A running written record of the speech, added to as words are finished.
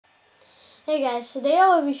Hey guys, today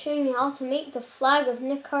I will be showing you how to make the flag of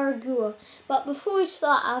Nicaragua. But before we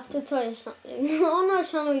start, I have to tell you something. On our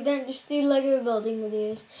channel, we don't just do Lego building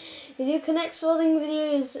videos. We do Connect building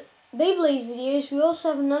videos, Beyblade videos. We also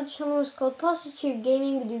have another channel, it's called Parsatube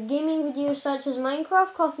Gaming. We do gaming videos such as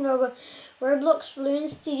Minecraft, Cop and Roblox,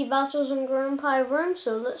 Bloons, TD Battles, and Grandpa Rome.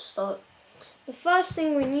 So let's start. The first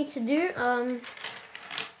thing we need to do,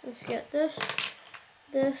 let's get this.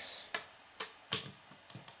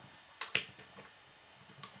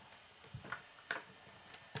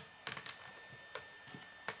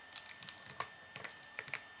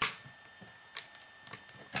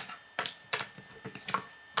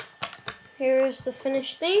 Here is the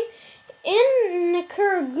finished thing. In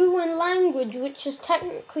Nicaraguan language, which is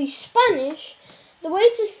technically Spanish, the way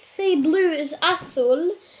to say blue is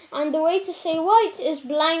azul, and the way to say white is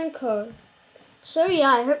blanco. So yeah,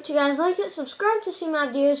 I hope you guys like it. Subscribe to see my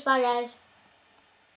videos. Bye guys.